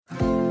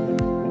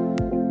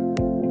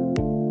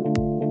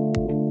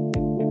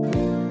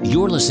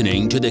You're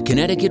listening to the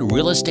Connecticut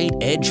Real Estate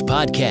Edge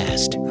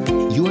podcast,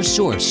 your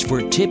source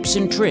for tips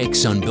and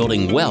tricks on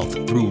building wealth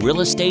through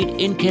real estate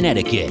in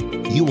Connecticut.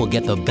 You will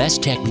get the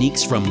best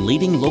techniques from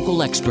leading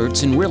local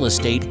experts in real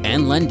estate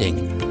and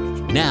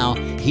lending. Now,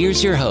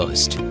 here's your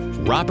host,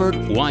 Robert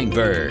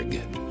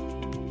Weinberg.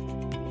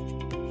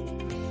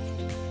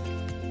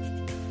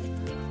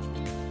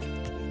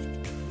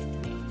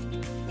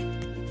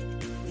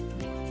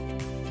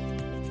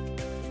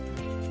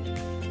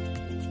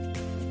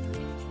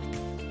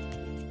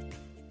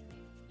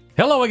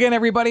 Hello again,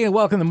 everybody, and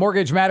welcome to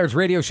Mortgage Matters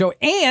Radio Show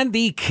and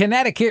the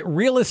Connecticut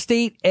Real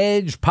Estate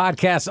Edge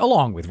podcast,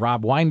 along with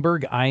Rob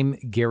Weinberg. I'm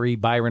Gary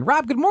Byron.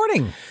 Rob, good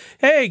morning.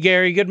 Hey,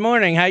 Gary. Good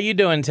morning. How you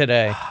doing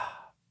today?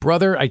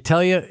 Brother, I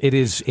tell you,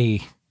 it's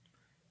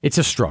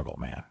a struggle,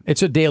 man.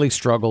 It's a daily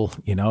struggle.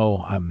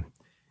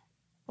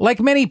 Like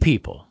many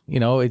people,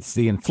 it's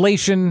the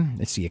inflation,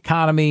 it's the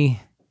economy.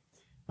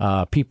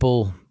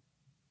 People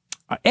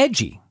are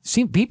edgy.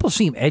 People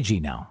seem edgy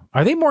now.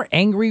 Are they more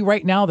angry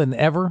right now than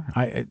ever?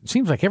 It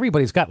seems like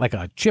everybody's got like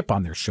a chip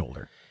on their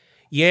shoulder.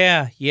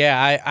 Yeah.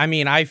 I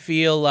mean, I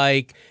feel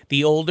like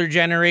the older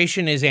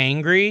generation is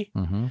angry.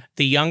 Mm-hmm.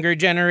 The younger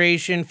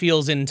generation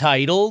feels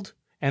entitled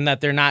and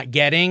that they're not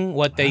getting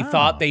what they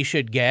thought they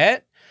should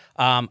get.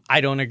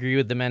 I don't agree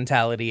with the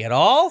mentality at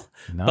all,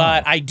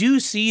 but I do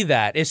see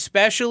that,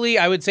 especially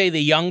I would say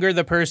the younger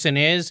the person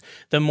is,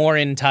 the more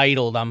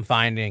entitled I'm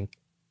finding.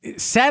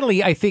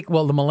 Sadly, I think, the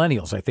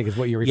millennials, I think is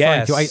what you're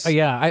referring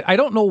to. I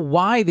don't know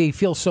why they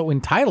feel so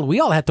entitled. We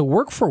all have to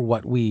work for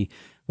what we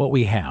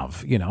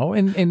have,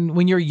 and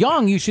when you're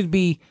young, you should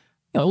be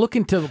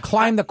looking to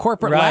climb the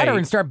corporate ladder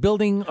and start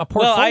building a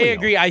portfolio. Well, I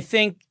agree. I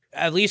think,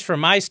 at least from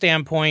my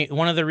standpoint,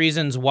 one of the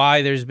reasons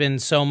why there's been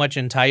so much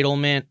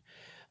entitlement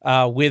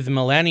with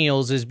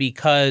millennials is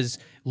because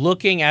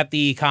looking at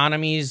the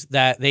economies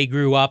that they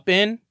grew up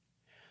in,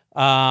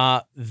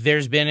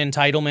 there's been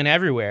entitlement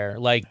everywhere.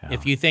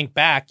 If you think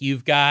back,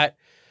 you've got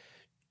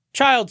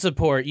child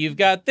support, you've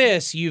got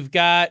this, you've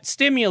got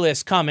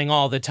stimulus coming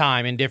all the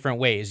time in different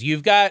ways.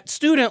 You've got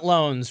student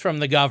loans from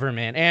the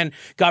government and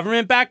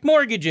government-backed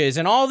mortgages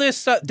and all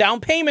this down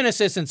payment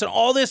assistance and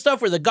all this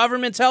stuff where the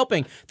government's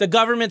helping.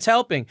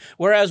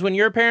 Whereas when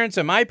your parents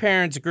and my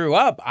parents grew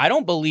up, I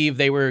don't believe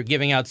they were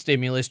giving out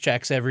stimulus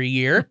checks every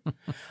year.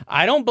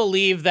 I don't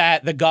believe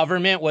that the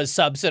government was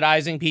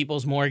subsidizing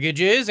people's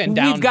mortgages and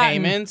down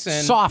payments.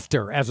 And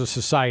softer as a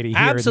society here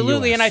absolutely,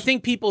 in the US. And I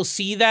think people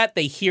see that,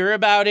 they hear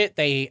about it,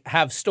 they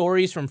have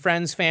stories from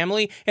friends,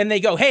 family, and they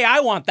go, hey,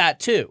 I want that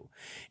too.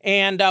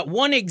 And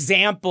one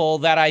example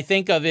that I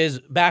think of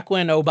is back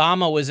when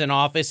Obama was in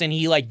office and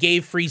he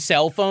gave free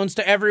cell phones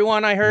to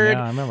everyone, I heard.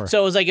 Yeah, I remember. So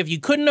it was if you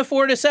couldn't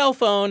afford a cell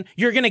phone,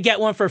 you're going to get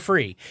one for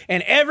free.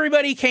 And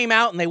everybody came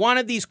out and they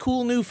wanted these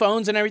cool new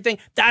phones and everything.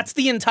 That's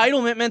the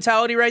entitlement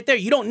mentality right there.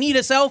 You don't need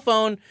a cell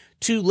phone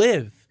to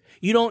live.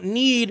 You don't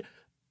need...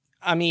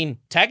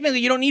 technically,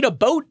 you don't need a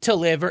boat to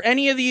live or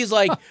any of these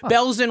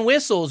bells and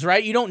whistles,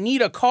 right? You don't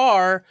need a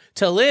car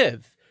to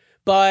live.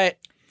 But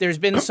there's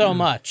been so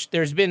much.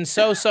 There's been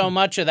so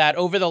much of that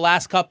over the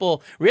last the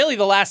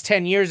last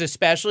 10 years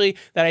especially,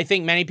 that I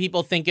think many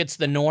people think it's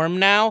the norm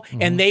now,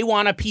 and they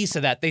want a piece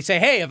of that. They say,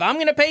 hey, if I'm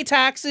going to pay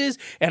taxes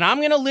and I'm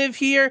going to live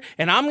here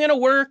and I'm going to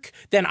work,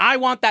 then I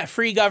want that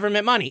free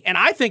government money. And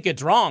I think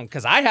it's wrong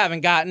because I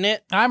haven't gotten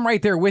it. I'm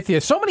right there with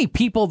you. So many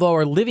people, though,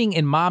 are living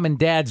in mom and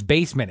dad's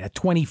basement at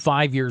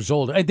 25 years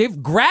old.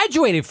 They've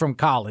graduated from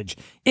college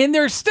and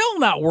they're still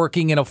not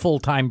working in a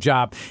full-time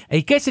job. I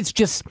guess it's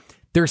just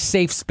their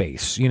safe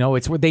space.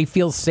 It's where they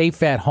feel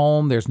safe at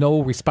home. There's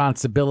no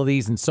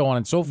responsibilities and so on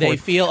and so forth. They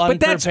feel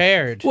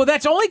unprepared.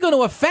 That's only going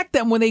to affect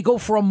them when they go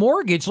for a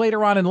mortgage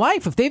later on in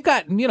life. If they've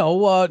got,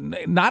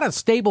 not a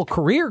stable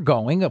career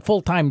going, a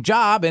full-time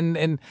job,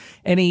 and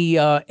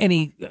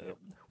any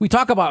we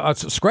talk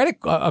about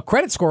a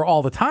credit score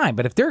all the time,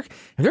 but if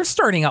they're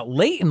starting out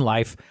late in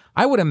life,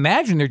 I would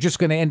imagine they're just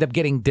going to end up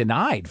getting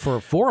denied for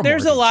a mortgage.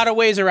 There's a lot of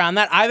ways around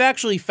that. I've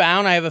actually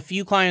found I have a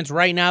few clients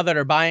right now that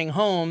are buying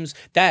homes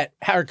that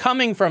are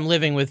coming from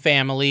living with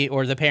family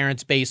or the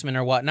parents' basement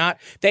or whatnot.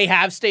 They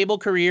have stable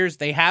careers.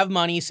 They have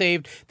money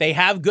saved. They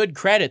have good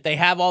credit. They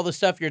have all the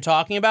stuff you're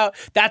talking about.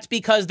 That's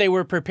because they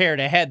were prepared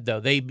ahead,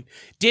 though. They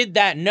did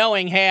that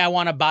knowing, hey, I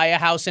want to buy a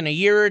house in a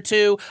year or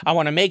two. I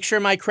want to make sure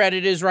my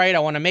credit is right. I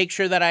want to make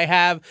sure that I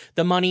have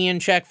the money in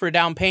check for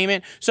down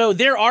payment. So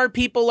there are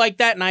people like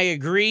that, and I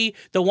agree.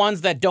 The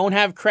ones that don't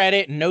have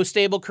credit and no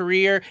stable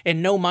career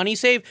and no money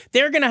saved,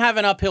 they're going to have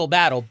an uphill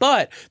battle.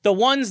 But the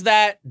ones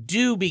that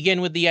do begin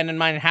with the end in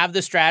mind and have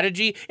the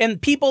strategy,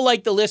 and people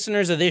like the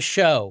listeners of this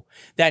show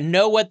that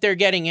know what they're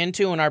getting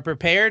into and are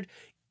prepared,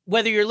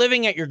 whether you're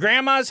living at your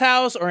grandma's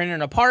house or in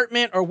an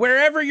apartment or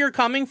wherever you're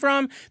coming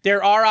from,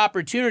 there are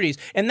opportunities.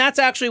 And that's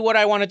actually what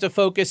I wanted to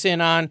focus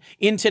in on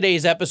in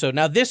today's episode.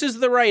 Now, this is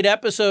the right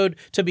episode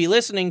to be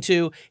listening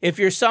to if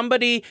you're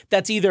somebody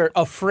that's either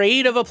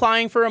afraid of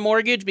applying for a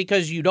mortgage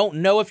because you don't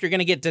know if you're going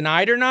to get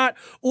denied or not,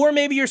 or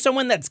maybe you're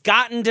someone that's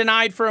gotten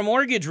denied for a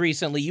mortgage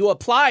recently. You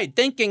applied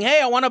thinking,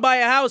 hey, I want to buy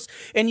a house,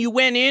 and you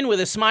went in with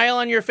a smile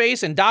on your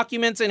face and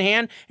documents in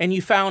hand, and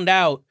you found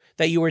out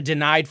that you were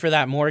denied for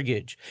that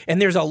mortgage.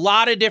 And there's a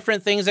lot of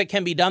different things that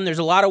can be done. There's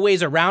a lot of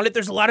ways around it.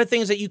 There's a lot of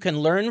things that you can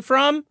learn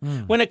from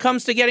when it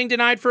comes to getting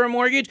denied for a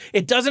mortgage.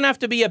 It doesn't have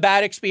to be a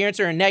bad experience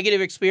or a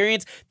negative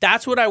experience.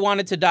 That's what I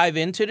wanted to dive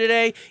into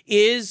today,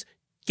 is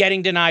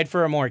getting denied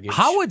for a mortgage.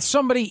 How would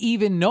somebody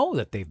even know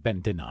that they've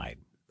been denied?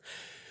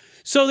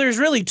 So there's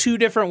really two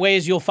different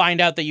ways you'll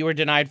find out that you were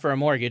denied for a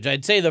mortgage.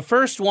 I'd say the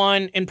first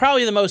one, and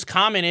probably the most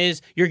common,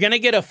 is you're going to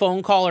get a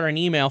phone call or an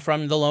email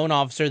from the loan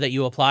officer that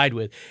you applied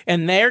with.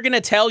 And they're going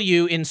to tell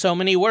you in so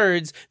many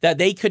words that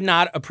they could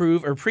not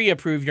approve or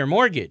pre-approve your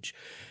mortgage.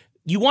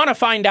 You want to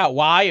find out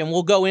why, and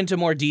we'll go into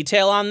more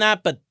detail on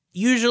that. But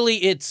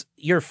usually it's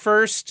your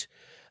first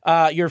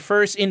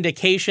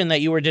indication that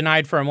you were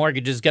denied for a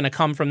mortgage is going to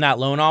come from that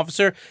loan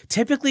officer.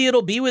 Typically,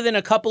 it'll be within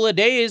a couple of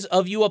days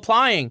of you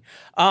applying.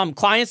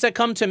 Clients that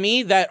come to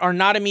me that are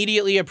not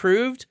immediately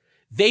approved,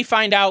 they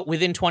find out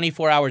within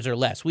 24 hours or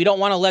less. We don't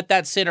want to let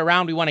that sit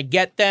around. We want to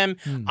get them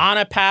on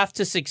a path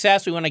to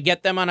success. We want to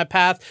get them on a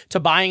path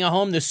to buying a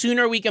home. The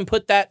sooner we can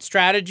put that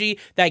strategy,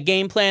 that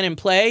game plan in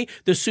play,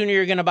 the sooner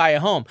you're going to buy a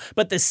home.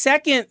 But the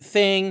second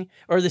thing,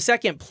 or the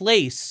second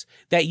place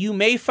that you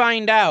may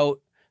find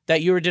out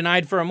that you were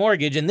denied for a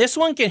mortgage, and this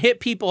one can hit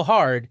people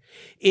hard,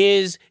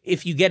 is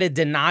if you get a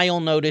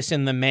denial notice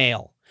in the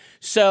mail.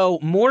 So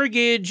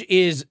mortgage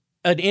is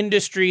an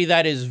industry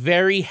that is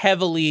very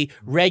heavily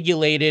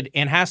regulated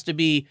and has to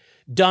be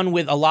done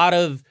with a lot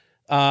of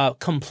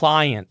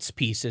compliance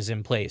pieces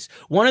in place.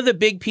 One of the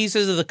big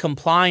pieces of the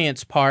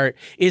compliance part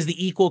is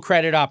the Equal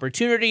Credit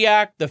Opportunity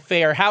Act, the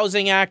Fair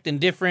Housing Act, and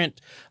different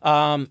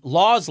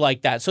laws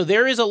like that. So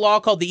there is a law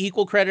called the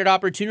Equal Credit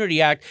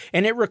Opportunity Act,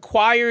 and it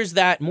requires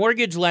that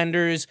mortgage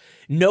lenders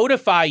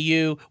notify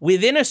you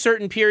within a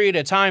certain period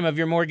of time of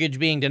your mortgage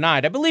being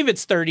denied. I believe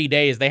it's 30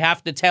 days. They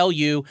have to tell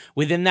you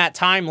within that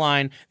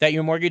timeline that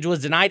your mortgage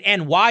was denied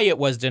and why it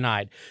was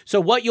denied.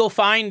 So what you'll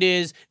find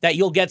is that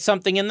you'll get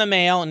something in the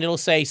mail and it'll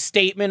say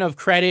statement of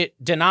credit,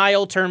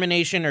 denial,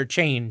 termination, or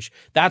change.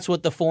 That's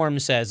what the form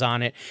says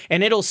on it.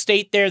 And it'll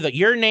state there that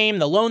your name,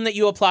 the loan that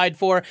you applied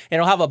for, and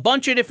it'll have a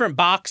bunch of different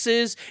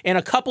boxes, and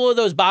a couple of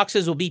those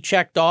boxes will be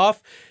checked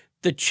off.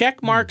 The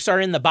check marks are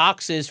in the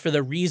boxes for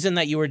the reason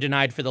that you were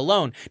denied for the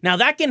loan. Now,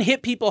 that can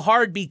hit people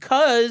hard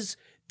because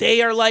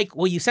they are like,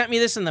 well, you sent me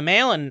this in the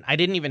mail and I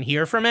didn't even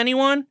hear from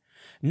anyone.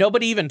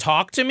 Nobody even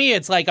talked to me.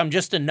 It's like I'm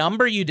just a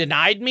number. You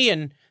denied me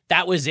and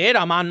that was it.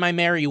 I'm on my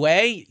merry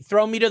way.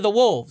 Throw me to the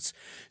wolves.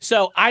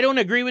 So I don't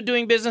agree with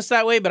doing business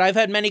that way, but I've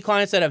had many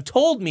clients that have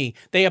told me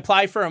they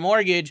applied for a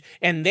mortgage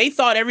and they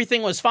thought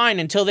everything was fine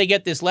until they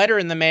get this letter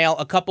in the mail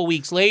a couple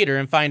weeks later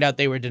and find out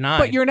they were denied.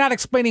 But you're not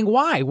explaining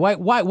why. Why?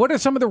 What are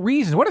some of the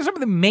reasons? What are some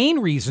of the main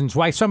reasons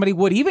why somebody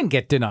would even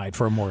get denied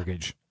for a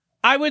mortgage?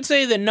 I would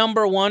say the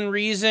number one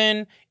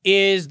reason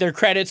is their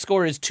credit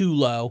score is too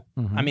low.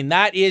 Mm-hmm. I mean,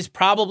 that is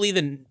probably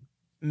the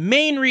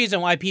main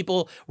reason why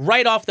people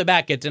right off the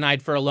bat get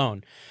denied for a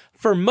loan.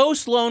 For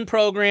most loan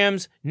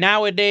programs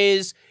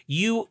nowadays,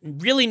 you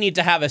really need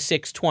to have a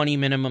 620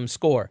 minimum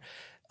score.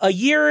 A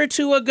year or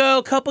two ago,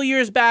 a couple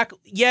years back,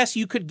 yes,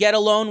 you could get a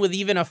loan with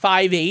even a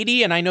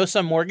 580, and I know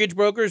some mortgage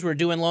brokers were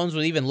doing loans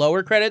with even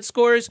lower credit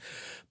scores.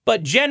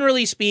 But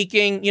generally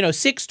speaking,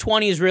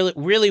 620 is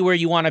really where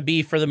you want to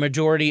be for the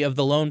majority of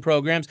the loan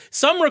programs.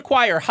 Some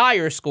require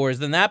higher scores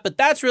than that, but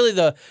that's really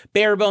the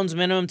bare bones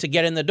minimum to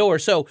get in the door.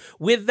 So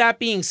with that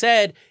being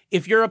said,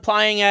 if you're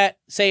applying at,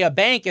 say, a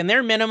bank and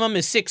their minimum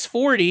is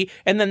 640,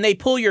 and then they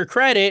pull your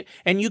credit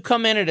and you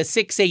come in at a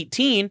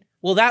 618,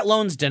 well, that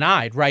loan's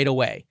denied right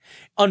away.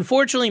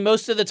 Unfortunately,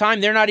 most of the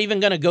time, they're not even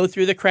going to go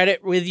through the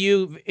credit with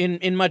you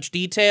in much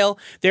detail.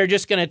 They're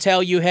just going to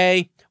tell you,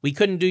 hey, we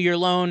couldn't do your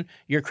loan.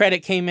 Your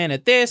credit came in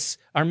at this.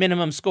 Our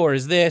minimum score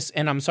is this,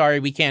 and I'm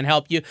sorry, we can't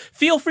help you.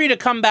 Feel free to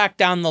come back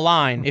down the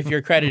line if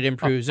your credit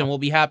improves, and we'll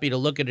be happy to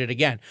look at it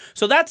again.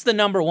 So that's the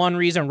number one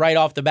reason right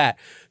off the bat.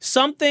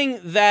 Something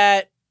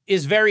that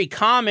is very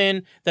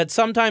common that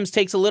sometimes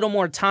takes a little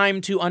more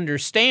time to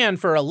understand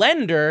for a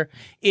lender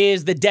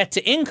is the debt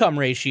to income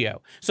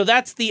ratio. So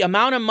that's the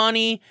amount of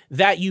money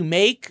that you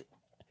make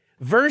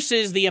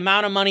versus the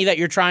amount of money that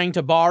you're trying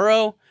to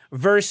borrow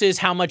versus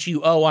how much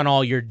you owe on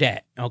all your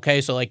debt. Okay,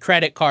 so like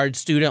credit cards,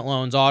 student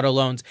loans, auto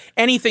loans,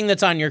 anything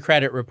that's on your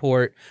credit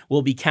report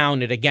will be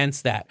counted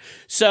against that.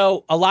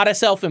 So a lot of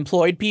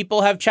self-employed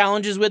people have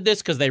challenges with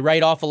this because they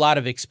write off a lot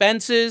of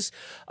expenses.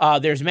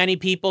 There's many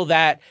people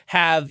that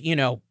have,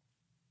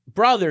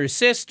 brother,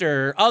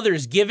 sister,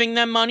 others giving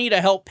them money to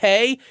help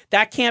pay,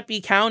 that can't be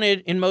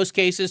counted in most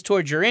cases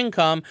towards your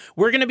income.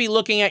 We're going to be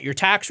looking at your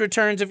tax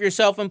returns if you're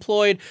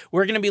self-employed.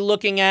 We're going to be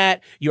looking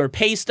at your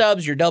pay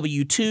stubs, your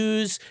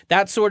W-2s,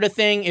 that sort of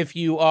thing if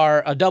you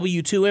are a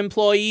W-2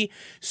 employee.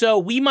 So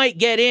we might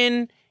get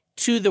in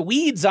to the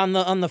weeds on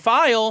the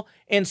file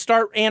and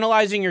start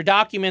analyzing your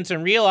documents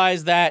and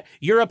realize that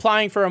you're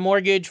applying for a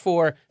mortgage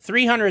for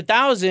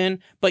 $300,000,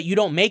 but you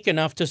don't make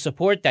enough to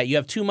support that. You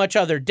have too much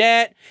other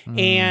debt,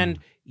 and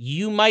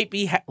you might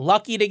be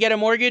lucky to get a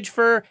mortgage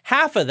for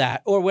half of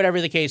that, or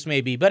whatever the case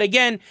may be. But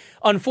again,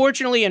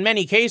 unfortunately, in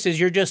many cases,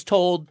 you're just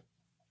told,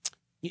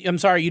 I'm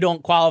sorry, you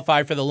don't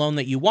qualify for the loan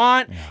that you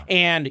want,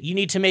 and you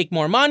need to make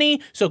more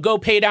money, so go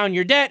pay down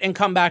your debt and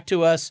come back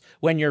to us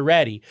when you're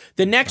ready.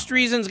 The next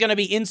reason is going to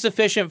be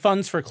insufficient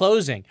funds for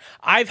closing.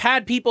 I've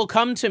had people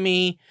come to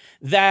me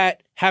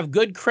that have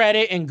good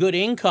credit and good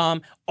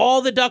income,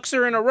 all the ducks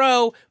are in a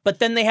row, but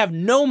then they have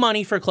no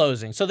money for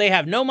closing. So they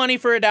have no money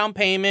for a down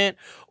payment,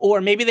 or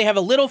maybe they have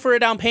a little for a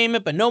down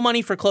payment, but no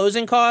money for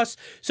closing costs.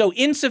 So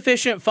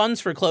insufficient funds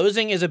for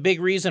closing is a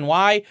big reason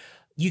why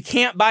you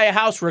can't buy a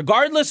house,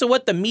 regardless of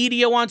what the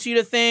media wants you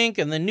to think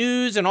and the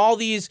news and all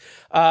these,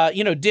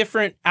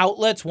 different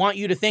outlets want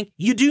you to think.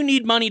 You do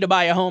need money to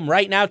buy a home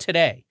right now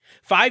today.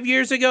 5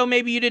 years ago,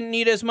 maybe you didn't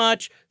need as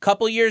much.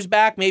 Couple years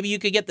back, maybe you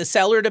could get the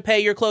seller to pay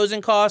your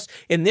closing costs.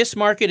 In this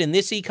market, in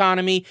this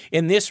economy,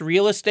 in this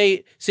real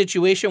estate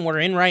situation we're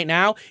in right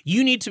now,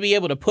 you need to be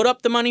able to put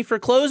up the money for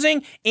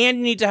closing, and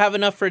you need to have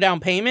enough for down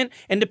payment.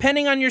 And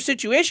depending on your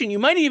situation, you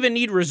might even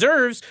need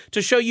reserves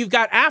to show you've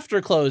got after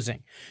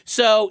closing.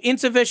 So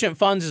insufficient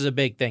funds is a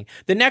big thing.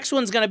 The next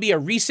one's going to be a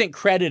recent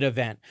credit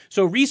event.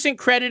 So recent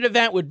credit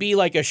event would be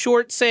like a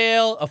short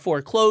sale, a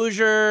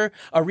foreclosure,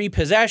 a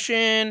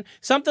repossession,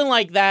 something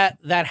like that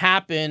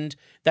happened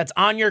that's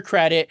on your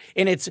credit,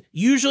 and it's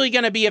usually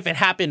going to be if it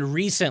happened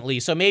recently.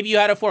 So maybe you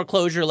had a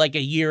foreclosure like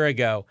a year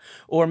ago,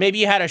 or maybe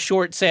you had a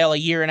short sale a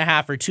year and a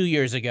half or 2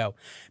 years ago.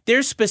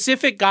 There's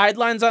specific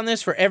guidelines on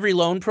this for every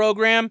loan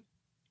program.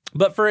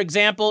 But for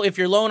example, if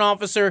your loan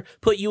officer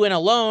put you in a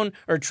loan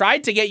or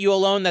tried to get you a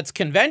loan that's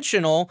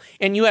conventional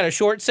and you had a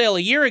short sale a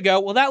year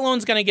ago, well, that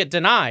loan's going to get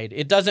denied.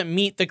 It doesn't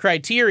meet the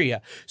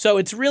criteria. So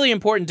it's really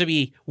important to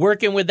be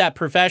working with that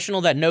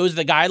professional that knows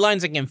the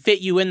guidelines and can fit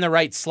you in the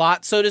right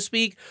slot, so to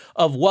speak,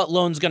 of what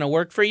loan's going to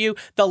work for you.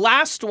 The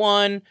last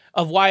one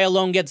of why a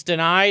loan gets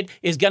denied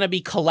is going to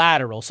be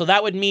collateral. So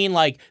that would mean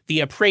like the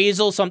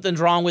appraisal, something's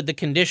wrong with the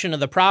condition of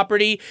the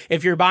property.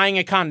 If you're buying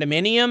a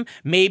condominium,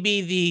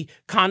 maybe the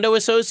condo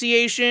association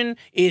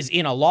is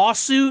in a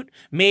lawsuit.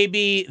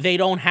 Maybe they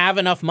don't have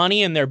enough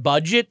money in their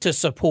budget to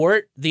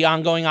support the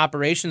ongoing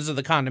operations of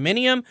the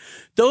condominium.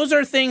 Those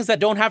are things that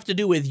don't have to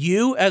do with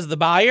you as the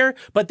buyer,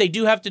 but they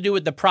do have to do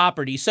with the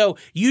property. So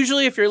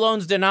usually if your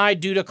loan's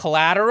denied due to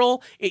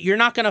collateral, you're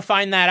not going to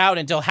find that out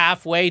until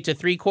halfway to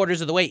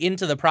 3/4 of the way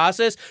into the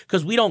process,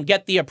 because we don't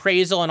get the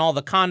appraisal and all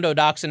the condo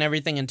docs and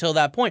everything until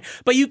that point.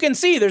 But you can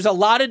see there's a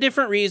lot of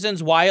different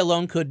reasons why a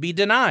loan could be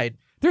denied.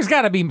 There's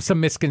got to be some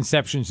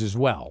misconceptions as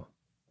well.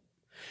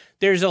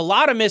 There's a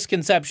lot of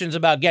misconceptions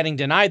about getting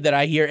denied that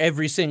I hear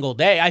every single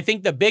day. I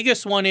think the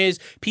biggest one is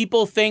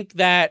people think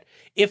that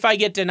if I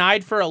get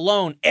denied for a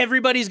loan,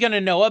 everybody's going to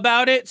know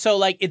about it. So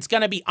like it's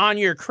going to be on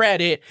your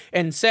credit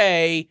and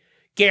say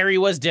Gary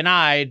was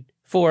denied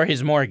for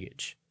his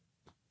mortgage.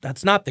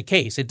 That's not the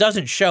case. It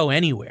doesn't show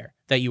anywhere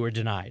that you were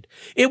denied.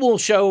 It will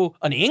show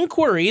an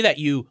inquiry that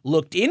you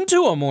looked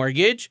into a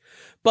mortgage,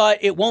 but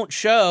it won't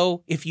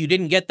show if you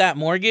didn't get that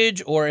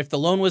mortgage or if the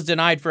loan was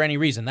denied for any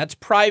reason. That's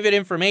private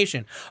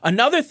information.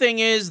 Another thing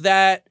is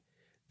that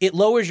it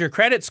lowers your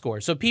credit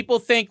score. So people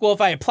think, well,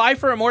 if I apply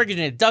for a mortgage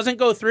and it doesn't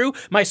go through,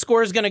 my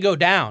score is going to go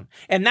down.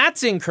 And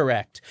that's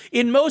incorrect.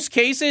 In most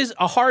cases,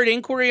 a hard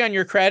inquiry on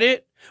your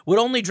credit would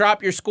only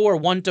drop your score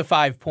 1 to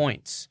 5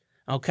 points.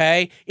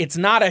 Okay? It's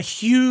not a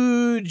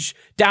huge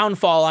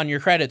downfall on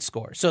your credit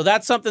score. So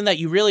that's something that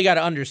you really got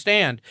to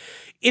understand.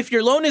 If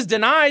your loan is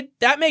denied,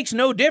 that makes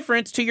no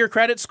difference to your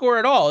credit score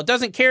at all. It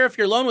doesn't care if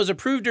your loan was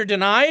approved or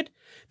denied.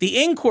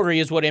 The inquiry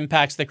is what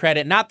impacts the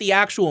credit, not the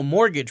actual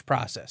mortgage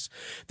process.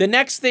 The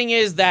next thing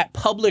is that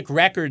public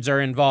records are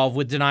involved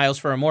with denials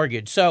for a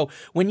mortgage. So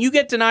when you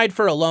get denied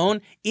for a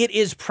loan, it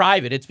is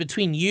private. It's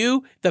between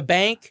you, the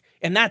bank,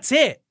 and that's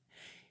it.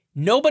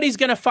 Nobody's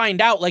going to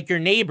find out, like your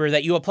neighbor,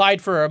 that you applied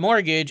for a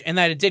mortgage and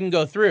that it didn't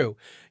go through.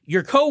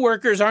 Your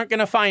coworkers aren't going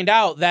to find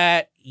out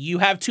that you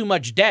have too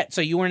much debt,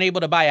 so you weren't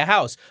able to buy a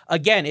house.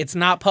 Again, it's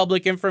not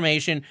public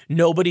information.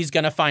 Nobody's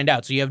going to find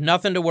out, so you have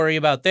nothing to worry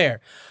about there.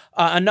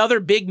 Another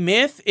big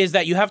myth is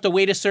that you have to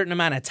wait a certain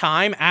amount of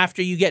time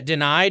after you get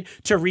denied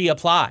to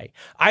reapply.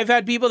 I've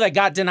had people that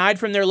got denied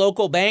from their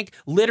local bank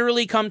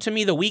literally come to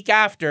me the week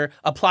after,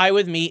 apply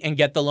with me, and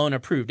get the loan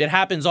approved. It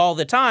happens all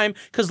the time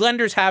because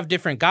lenders have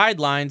different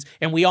guidelines,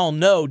 and we all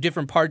know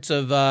different parts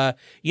of the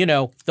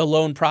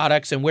loan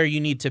products and where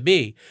you need to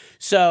be.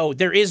 So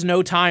there is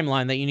no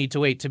timeline that you need to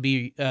wait to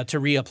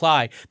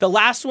reapply. The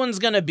last one's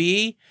going to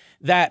be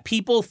that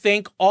people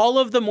think all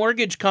of the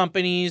mortgage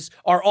companies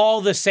are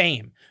all the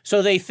same.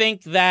 So they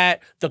think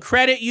that the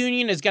credit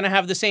union is going to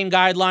have the same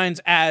guidelines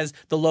as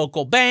the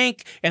local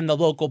bank, and the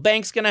local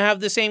bank's going to have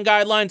the same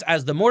guidelines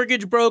as the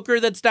mortgage broker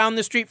that's down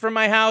the street from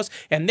my house,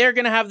 and they're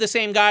going to have the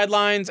same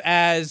guidelines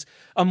as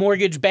a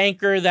mortgage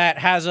banker that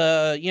has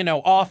a,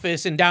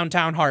 office in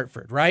downtown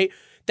Hartford, right?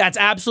 That's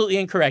absolutely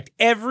incorrect.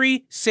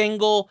 Every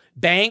single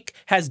bank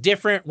has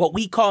different, what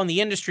we call in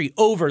the industry,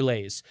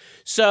 overlays.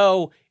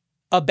 So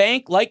a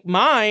bank like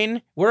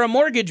mine, we're a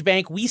mortgage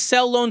bank. We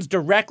sell loans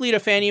directly to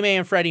Fannie Mae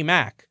and Freddie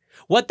Mac.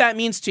 What that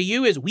means to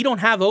you is we don't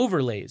have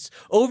overlays.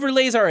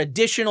 Overlays are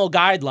additional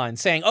guidelines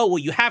saying, oh, well,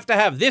 you have to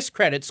have this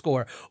credit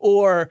score,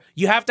 or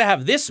you have to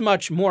have this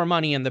much more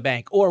money in the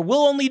bank, or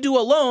we'll only do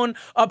a loan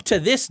up to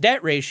this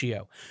debt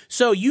ratio.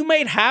 So you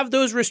might have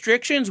those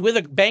restrictions with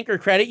a bank or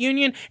credit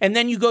union, and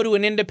then you go to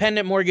an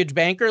independent mortgage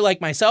banker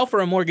like myself or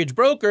a mortgage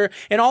broker,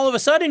 and all of a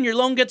sudden your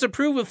loan gets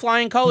approved with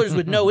flying colors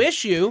with no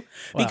issue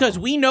because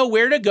we know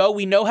where to go.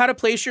 We know how to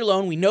place your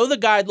loan. We know the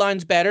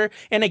guidelines better.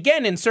 And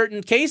again, in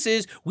certain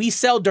cases, we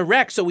sell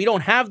direct, so we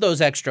don't have those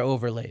extra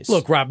overlays.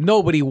 Look, Rob,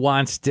 nobody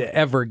wants to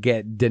ever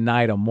get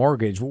denied a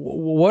mortgage.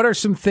 What are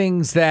some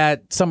things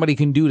that somebody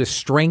can do to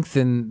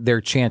strengthen their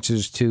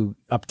chances to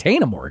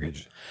obtain a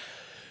mortgage?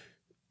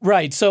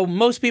 Right. So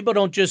most people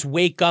don't just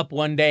wake up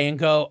one day and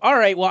go, all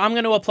right, well, I'm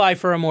going to apply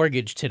for a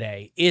mortgage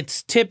today.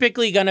 It's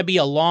typically going to be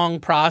a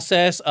long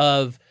process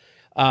of,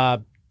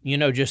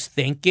 just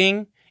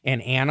thinking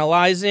and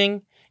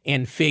analyzing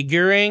and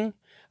figuring.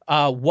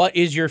 What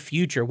is your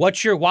future?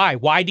 What's your why?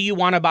 Why do you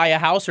want to buy a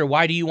house, or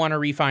why do you want to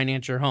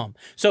refinance your home?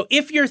 So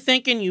if you're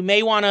thinking you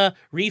may want to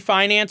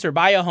refinance or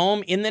buy a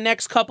home in the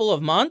next couple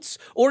of months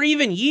or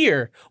even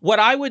year, what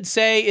I would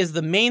say is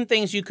the main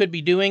things you could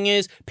be doing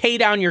is pay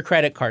down your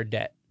credit card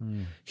debt.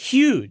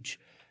 Huge.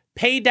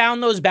 Pay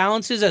down those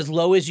balances as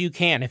low as you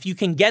can. If you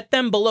can get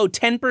them below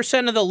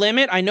 10% of the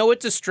limit, I know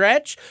it's a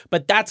stretch,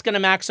 but that's going to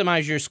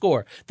maximize your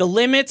score. The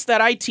limits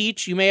that I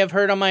teach, you may have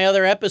heard on my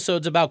other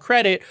episodes about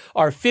credit,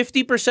 are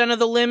 50% of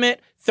the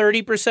limit,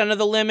 30% of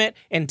the limit,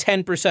 and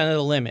 10% of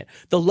the limit.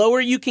 The lower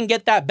you can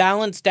get that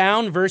balance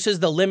down versus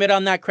the limit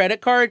on that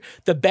credit card,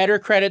 the better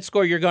credit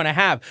score you're going to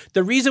have.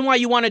 The reason why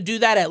you want to do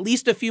that at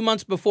least a few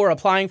months before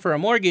applying for a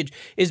mortgage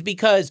is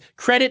because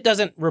credit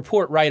doesn't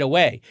report right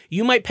away.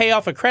 You might pay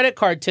off a credit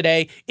card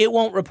today. It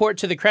won't report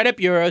to the credit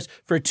bureaus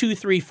for 2,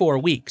 3, 4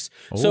 weeks.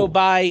 Oh. So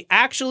by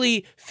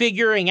actually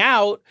figuring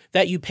out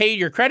that you paid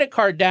your credit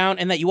card down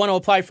and that you want to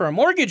apply for a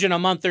mortgage in a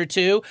month or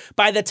two,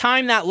 by the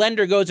time that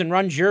lender goes and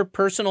runs your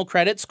personal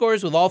credit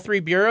scores with all 3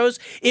 bureaus,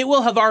 it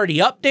will have already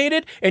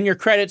updated and your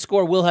credit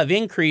score will have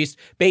increased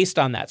based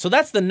on that. So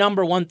that's the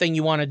number one thing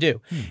you want to do.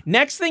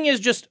 Next thing is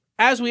just,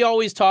 as we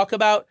always talk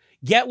about,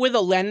 get with a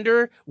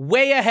lender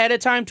way ahead of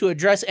time to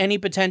address any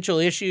potential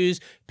issues,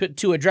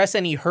 to address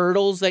any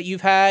hurdles that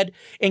you've had,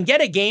 and get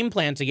a game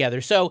plan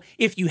together. So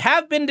if you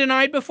have been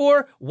denied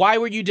before, why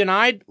were you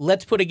denied?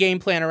 Let's put a game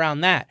plan around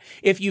that.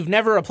 If you've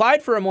never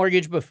applied for a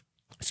mortgage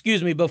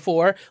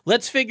before,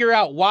 let's figure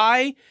out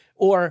why,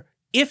 or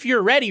if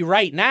you're ready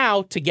right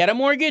now to get a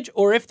mortgage,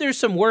 or if there's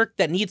some work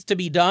that needs to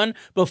be done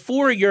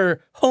before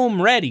you're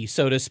home ready,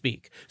 so to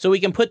speak. So we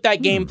can put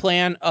that game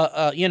plan,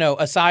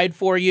 aside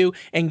for you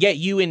and get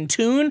you in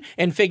tune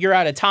and figure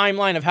out a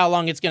timeline of how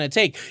long it's going to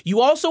take.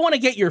 You also want to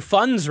get your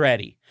funds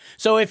ready.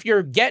 So if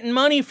you're getting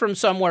money from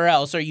somewhere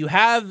else, or you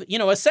have,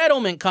 a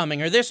settlement coming,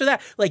 or this or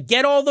that, like,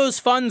 get all those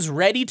funds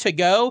ready to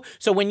go.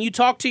 So when you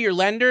talk to your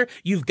lender,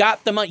 you've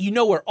got the money, you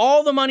know where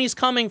all the money's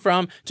coming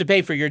from to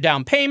pay for your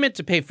down payment,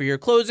 to pay for your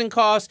closing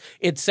costs,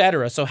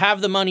 etc. So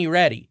have the money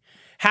ready.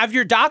 Have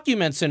your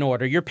documents in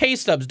order, your pay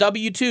stubs,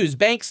 W-2s,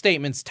 bank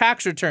statements,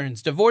 tax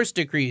returns, divorce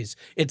decrees,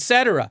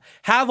 etc.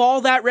 Have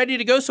all that ready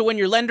to go so when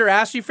your lender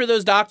asks you for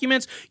those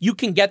documents, you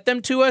can get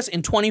them to us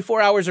in 24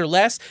 hours or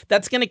less.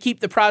 That's going to keep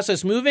the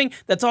process moving.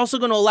 That's also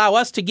going to allow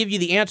us to give you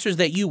the answers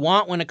that you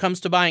want when it comes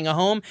to buying a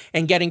home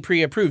and getting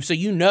pre-approved. So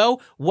you know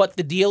what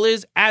the deal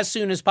is as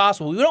soon as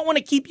possible. We don't want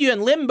to keep you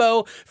in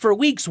limbo for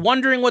weeks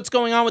wondering what's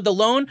going on with the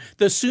loan.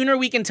 The sooner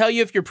we can tell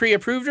you if you're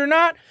pre-approved or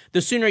not,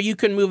 the sooner you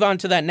can move on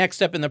to that next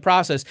step in the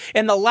process.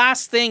 And the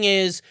last thing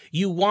is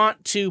you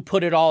want to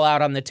put it all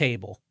out on the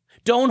table.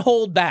 Don't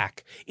hold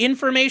back.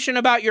 Information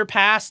about your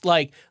past,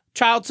 like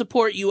child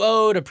support you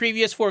owed, a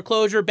previous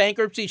foreclosure,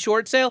 bankruptcy,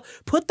 short sale,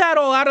 put that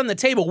all out on the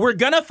table. We're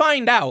going to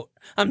find out.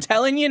 I'm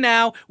telling you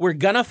now, we're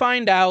going to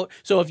find out.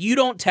 So if you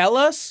don't tell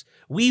us,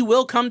 we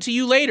will come to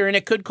you later and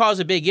it could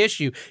cause a big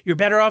issue. You're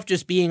better off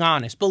just being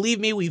honest. Believe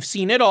me, we've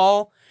seen it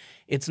all.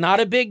 It's not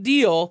a big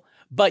deal.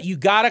 But you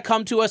got to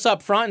come to us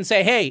up front and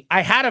say, hey,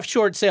 I had a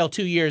short sale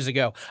 2 years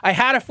ago. I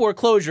had a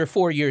foreclosure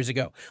 4 years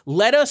ago.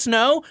 Let us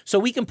know so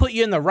we can put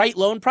you in the right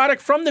loan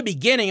product from the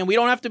beginning, and we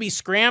don't have to be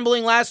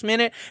scrambling last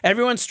minute.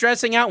 Everyone's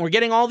stressing out, and we're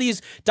getting all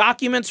these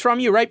documents from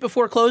you right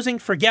before closing.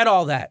 Forget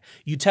all that.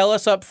 You tell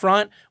us up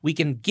front. We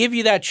can give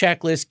you that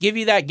checklist, give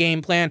you that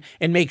game plan,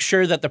 and make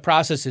sure that the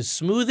process is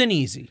smooth and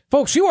easy.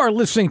 Folks, you are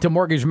listening to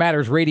Mortgage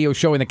Matters radio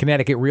show in the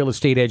Connecticut Real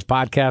Estate Edge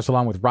podcast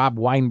along with Rob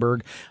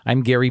Weinberg.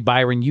 I'm Gary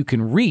Byron. You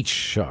can reach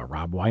reach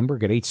Rob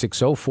Weinberg at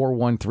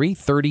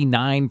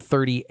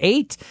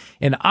 860-413-3938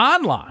 and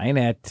online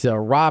at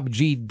robgw.com.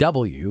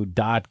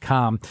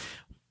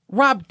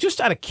 Rob,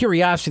 just out of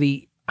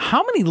curiosity,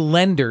 how many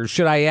lenders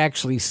should I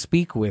actually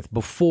speak with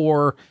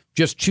before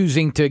just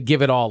choosing to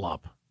give it all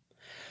up?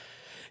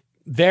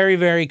 Very,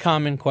 very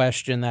common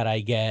question that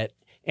I get.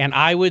 And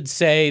I would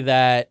say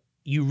that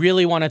you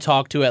really want to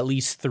talk to at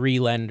least 3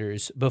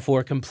 lenders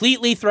before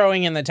completely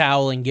throwing in the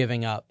towel and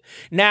giving up.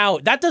 Now,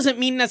 that doesn't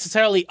mean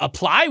necessarily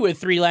apply with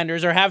 3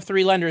 lenders or have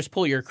 3 lenders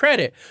pull your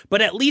credit,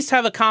 but at least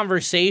have a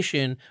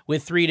conversation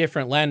with 3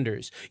 different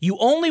lenders. You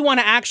only want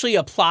to actually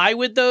apply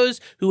with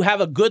those who have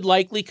a good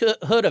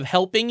likelihood of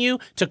helping you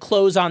to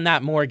close on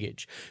that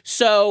mortgage.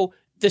 So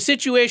the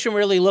situation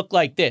really looked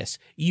like this.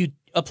 You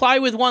apply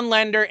with one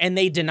lender and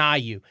they deny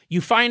you.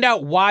 You find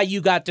out why you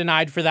got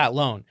denied for that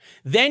loan.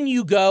 Then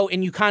you go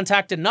and you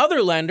contact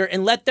another lender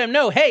and let them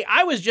know, hey,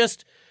 I was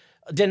just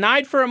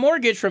denied for a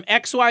mortgage from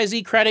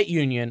XYZ Credit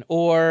Union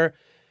or,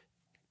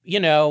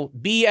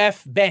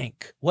 BF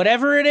Bank.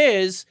 Whatever it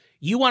is,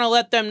 you want to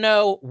let them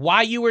know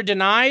why you were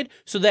denied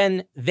so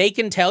then they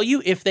can tell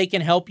you if they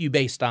can help you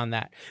based on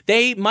that.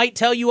 They might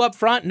tell you up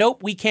front,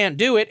 nope, we can't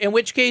do it, in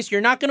which case you're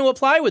not going to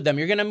apply with them.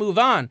 You're going to move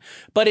on.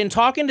 But in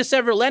talking to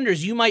several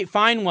lenders, you might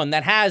find one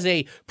that has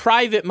a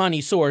private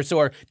money source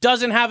or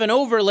doesn't have an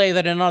overlay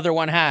that another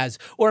one has.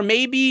 Or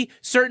maybe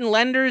certain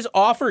lenders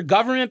offer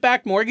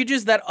government-backed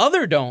mortgages that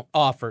other don't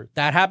offer.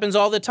 That happens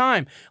all the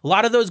time. A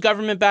lot of those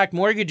government-backed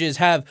mortgages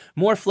have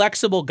more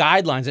flexible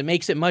guidelines. It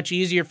makes it much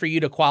easier for you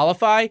to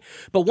qualify.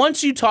 But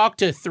once you talk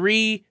to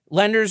 3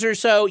 lenders or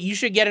so, you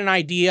should get an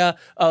idea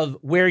of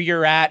where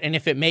you're at and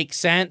if it makes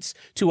sense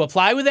to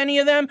apply with any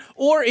of them,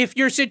 or if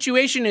your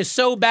situation is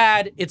so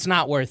bad, it's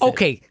not worth it.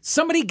 Okay,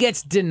 somebody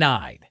gets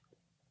denied.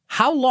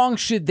 How long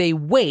should they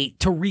wait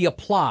to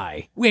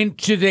reapply? And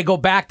should they go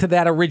back to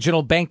that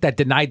original bank that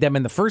denied them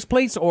in the first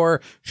place, or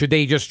should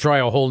they just try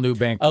a whole new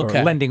bank or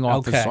lending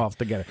office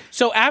altogether?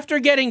 So after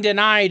getting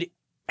denied,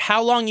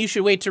 how long you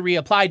should wait to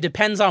reapply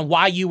depends on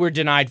why you were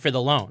denied for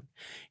the loan.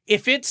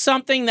 If it's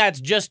something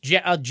that's just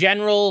a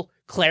general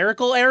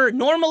clerical error,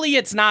 normally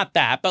it's not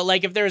that. But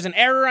like if there's an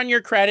error on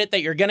your credit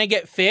that you're going to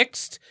get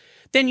fixed,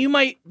 then you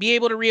might be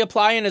able to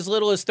reapply in as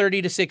little as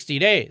 30 to 60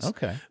 days.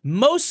 Okay.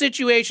 Most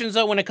situations,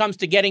 though, when it comes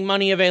to getting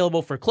money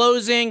available for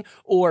closing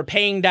or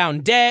paying down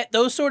debt,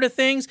 those sort of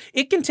things,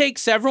 it can take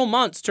several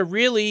months to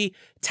really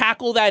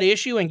tackle that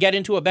issue and get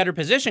into a better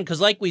position.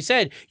 Because like we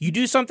said, you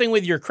do something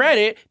with your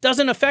credit,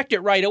 doesn't affect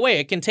it right away.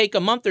 It can take a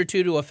month or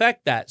 2 to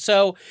affect that.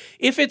 So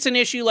if it's an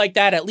issue like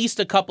that, at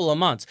least a couple of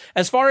months.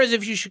 As far as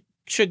if you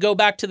should go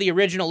back to the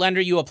original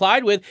lender you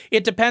applied with,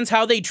 it depends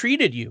how they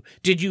treated you.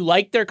 Did you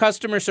like their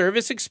customer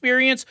service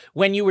experience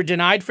when you were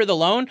denied for the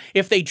loan?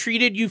 If they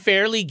treated you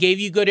fairly, gave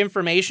you good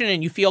information,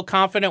 and you feel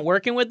confident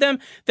working with them,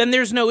 then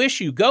there's no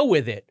issue. Go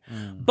with it.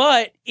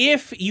 But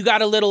if you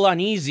got a little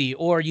uneasy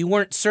or you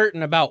weren't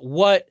certain about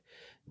what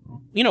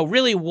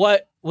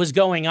was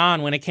going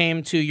on when it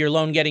came to your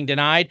loan getting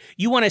denied,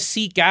 you want to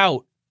seek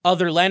out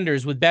other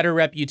lenders with better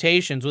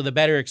reputations, with a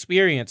better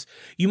experience.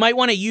 You might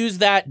want to use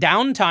that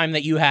downtime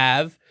that you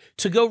have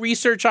to go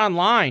research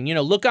online.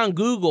 Look on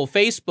Google,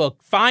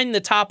 Facebook, find the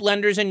top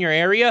lenders in your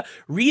area,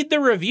 read the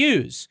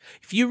reviews.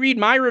 If you read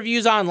my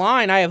reviews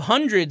online, I have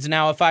hundreds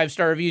now of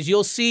 5-star reviews.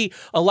 You'll see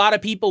a lot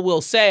of people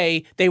will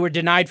say they were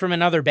denied from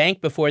another bank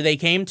before they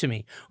came to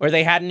me, or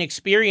they had an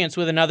experience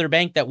with another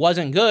bank that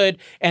wasn't good,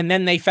 and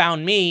then they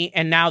found me,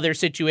 and now their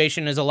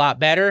situation is a lot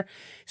better.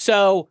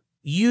 So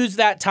use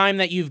that time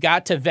that you've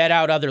got to vet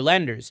out other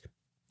lenders.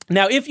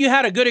 Now, if you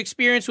had a good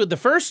experience with the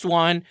first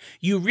one,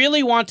 you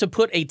really want to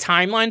put a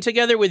timeline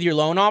together with your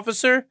loan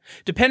officer,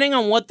 depending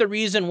on what the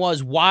reason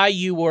was why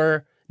you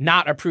were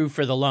not approved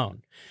for the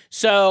loan.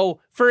 So,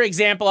 for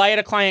example, I had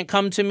a client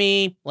come to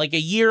me like a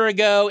year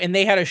ago and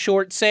they had a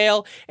short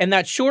sale, and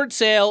that short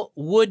sale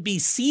would be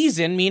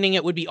seasoned, meaning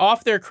it would be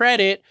off their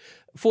credit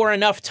for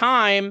enough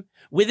time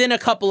within a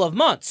couple of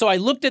months. So I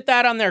looked at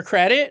that on their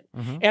credit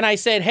and I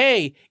said,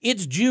 hey,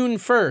 it's June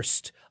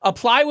 1st.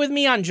 Apply with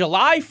me on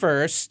July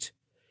 1st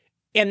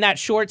and that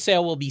short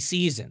sale will be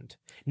seasoned.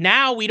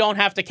 Now we don't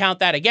have to count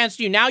that against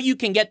you. Now you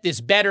can get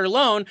this better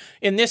loan.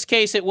 In this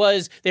case, it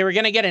was they were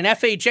going to get an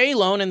FHA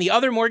loan and the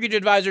other mortgage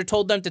advisor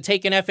told them to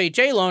take an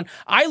FHA loan.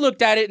 I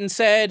looked at it and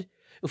said,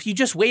 if you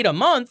just wait a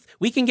month,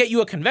 we can get you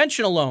a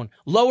conventional loan,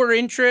 lower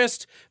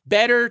interest,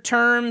 better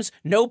terms,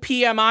 no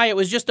PMI. It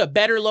was just a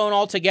better loan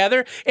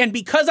altogether. And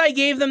because I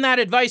gave them that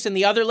advice and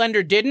the other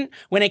lender didn't,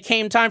 when it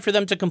came time for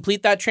them to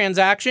complete that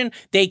transaction,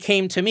 they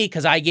came to me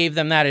because I gave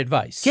them that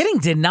advice. Getting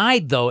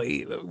denied, though,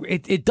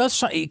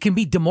 it can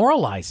be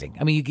demoralizing.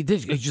 I mean, you're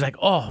just like,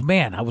 oh,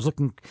 man, I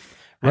wasn't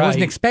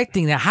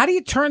expecting that. How do you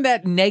turn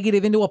that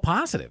negative into a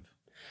positive?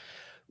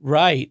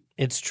 Right.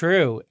 It's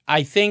true.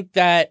 I think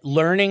that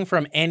learning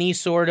from any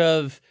sort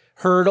of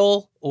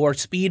hurdle or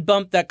speed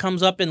bump that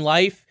comes up in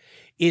life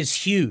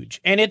is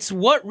huge. And it's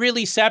what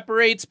really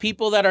separates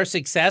people that are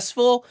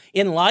successful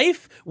in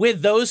life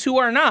with those who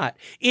are not.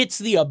 It's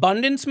the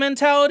abundance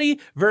mentality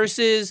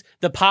versus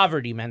the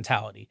poverty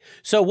mentality.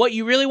 So what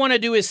you really want to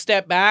do is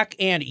step back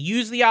and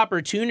use the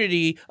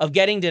opportunity of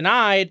getting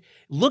denied,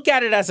 look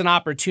at it as an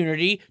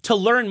opportunity to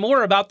learn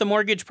more about the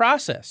mortgage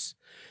process.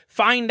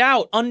 Find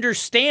out,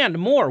 understand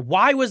more.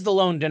 Why was the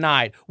loan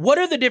denied? What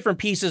are the different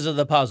pieces of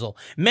the puzzle?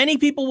 Many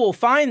people will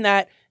find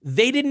that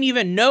they didn't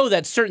even know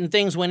that certain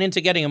things went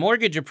into getting a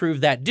mortgage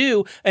approved that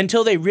do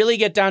until they really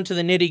get down to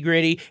the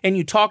nitty-gritty and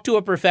you talk to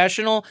a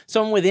professional,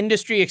 someone with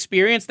industry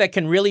experience that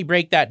can really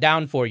break that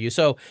down for you.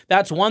 So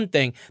that's one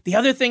thing. The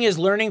other thing is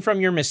learning from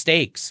your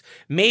mistakes.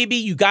 Maybe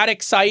you got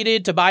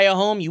excited to buy a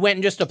home. You went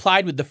and just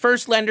applied with the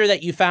first lender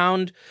that you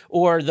found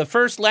or the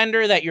first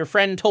lender that your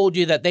friend told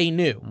you that they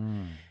knew.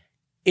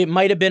 It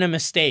might have been a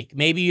mistake.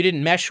 Maybe you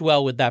didn't mesh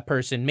well with that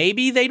person.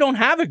 Maybe they don't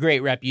have a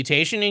great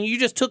reputation and you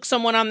just took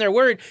someone on their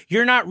word.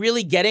 You're not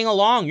really getting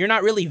along. You're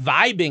not really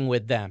vibing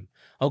with them.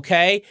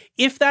 Okay?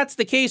 If that's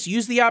the case,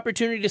 use the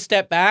opportunity to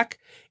step back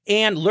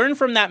and learn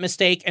from that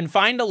mistake and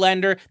find a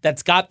lender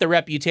that's got the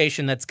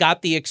reputation, that's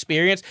got the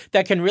experience,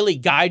 that can really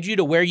guide you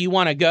to where you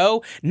want to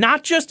go,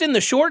 not just in the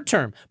short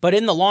term, but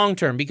in the long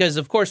term. Because,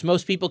 of course,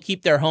 most people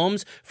keep their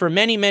homes for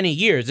many, many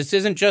years. This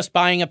isn't just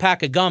buying a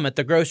pack of gum at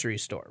the grocery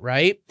store,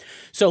 right?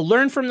 So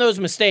learn from those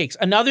mistakes.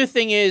 Another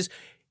thing is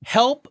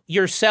help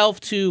yourself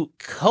to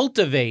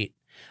cultivate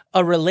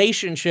a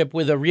relationship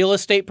with a real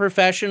estate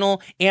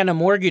professional and a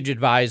mortgage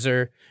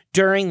advisor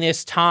during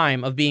this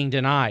time of being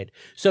denied.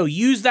 So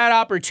use that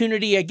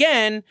opportunity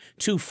again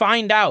to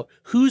find out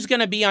who's going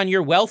to be on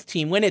your wealth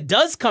team when it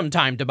does come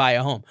time to buy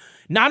a home.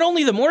 Not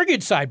only the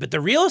mortgage side, but the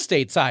real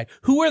estate side.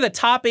 Who are the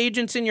top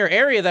agents in your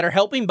area that are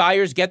helping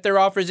buyers get their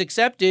offers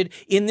accepted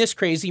in this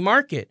crazy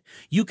market?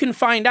 You can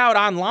find out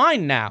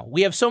online now.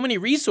 We have so many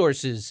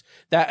resources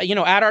that,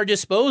 at our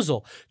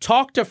disposal.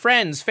 Talk to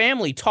friends,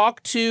 family,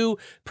 talk to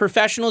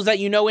professionals that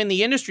you know in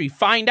the industry.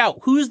 Find out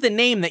who's the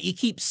name that you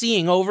keep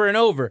seeing over and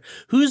over.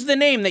 Who's the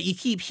name that you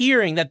keep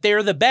hearing that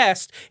they're the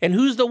best, and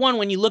who's the one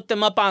when you look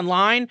them up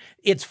online,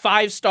 it's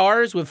 5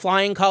 stars with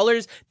flying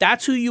colors.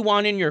 That's who you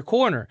want in your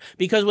corner,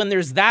 because when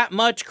there's that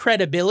much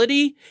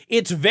credibility,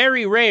 it's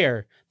very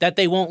rare that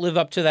they won't live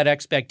up to that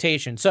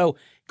expectation. So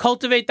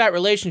cultivate that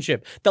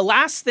relationship. The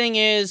last thing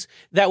is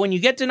that when you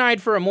get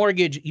denied for a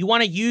mortgage, you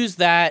want to use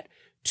that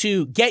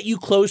to get you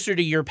closer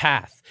to your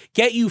path,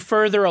 get you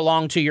further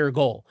along to your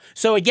goal.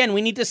 So again,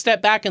 we need to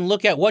step back and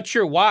look at what's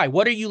your why.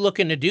 What are you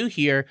looking to do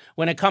here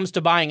when it comes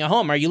to buying a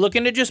home? Are you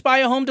looking to just buy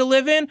a home to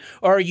live in?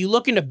 Or are you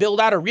looking to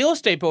build out a real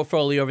estate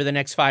portfolio over the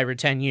next 5 or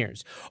 10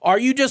 years? Are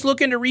you just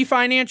looking to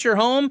refinance your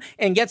home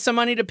and get some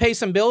money to pay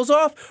some bills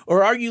off?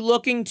 Or are you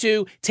looking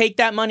to take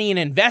that money and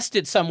invest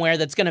it somewhere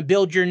that's going to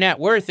build your net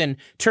worth and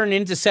turn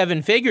into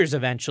 7 figures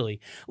eventually?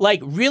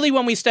 Like, really,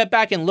 when we step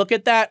back and look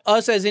at that,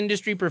 us as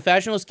industry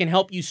professionals can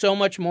help you so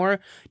much more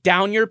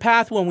down your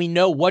path when we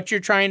know what you're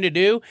trying to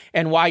do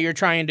and why you're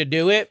trying to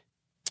do it.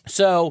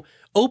 So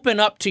open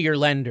up to your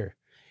lender.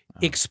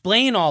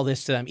 Explain all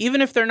this to them.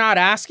 Even if they're not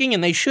asking,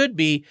 and they should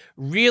be,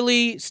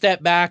 really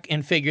step back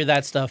and figure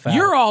that stuff out.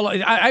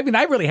 I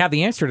really have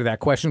the answer to that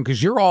question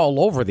because you're all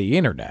over the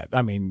internet.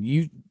 I mean,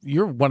 you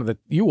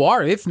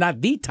are, if not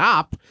the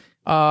top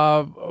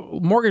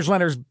mortgage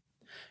lenders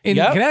in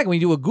Connecticut. When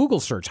you do a Google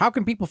search, how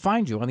can people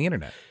find you on the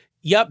internet?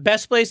 Yep.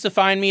 Best place to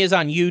find me is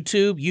on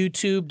YouTube,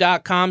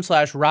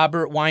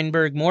 youtube.com/Robert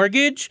Weinberg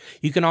Mortgage.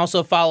 You can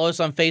also follow us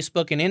on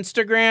Facebook and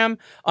Instagram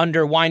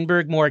under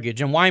Weinberg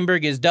Mortgage. And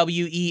Weinberg is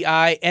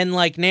W-E-I-N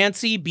like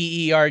Nancy,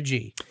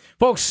 B-E-R-G.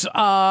 Folks,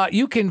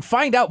 you can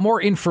find out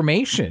more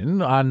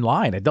information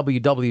online at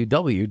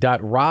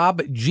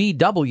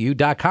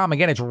www.robgw.com.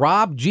 Again, it's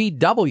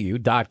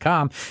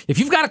robgw.com. If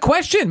you've got a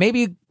question,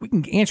 maybe we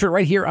can answer it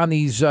right here on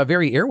these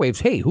very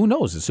airwaves. Hey, who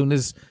knows? As soon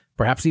as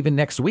perhaps even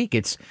next week,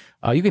 it's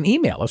you can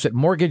email us at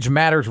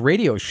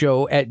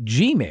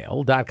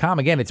mortgagemattersradioshow@gmail.com.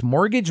 Again, it's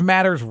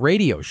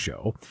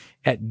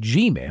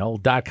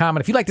mortgagemattersradioshow@gmail.com.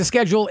 And if you'd like to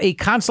schedule a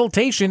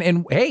consultation,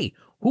 and hey,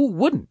 who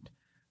wouldn't,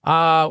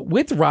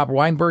 with Rob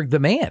Weinberg, the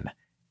man,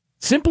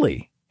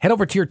 simply head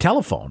over to your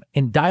telephone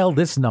and dial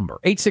this number,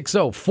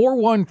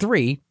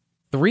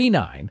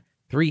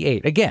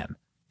 860-413-3938. Again,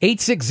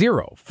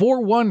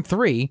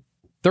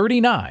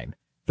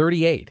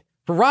 860-413-3938.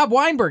 For Rob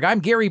Weinberg, I'm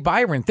Gary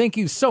Byron. Thank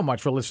you so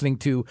much for listening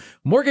to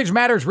Mortgage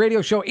Matters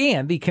Radio Show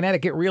and the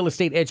Connecticut Real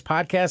Estate Edge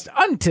podcast.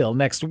 Until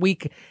next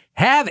week,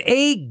 have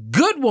a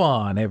good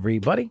one,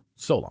 everybody.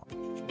 So long.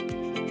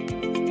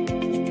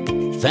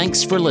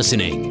 Thanks for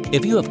listening.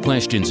 If you have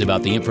questions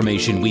about the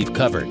information we've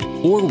covered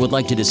or would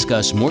like to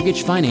discuss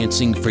mortgage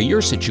financing for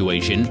your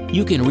situation,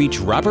 you can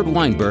reach Robert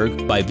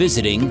Weinberg by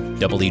visiting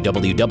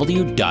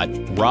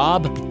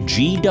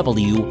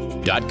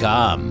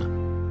www.robgw.com.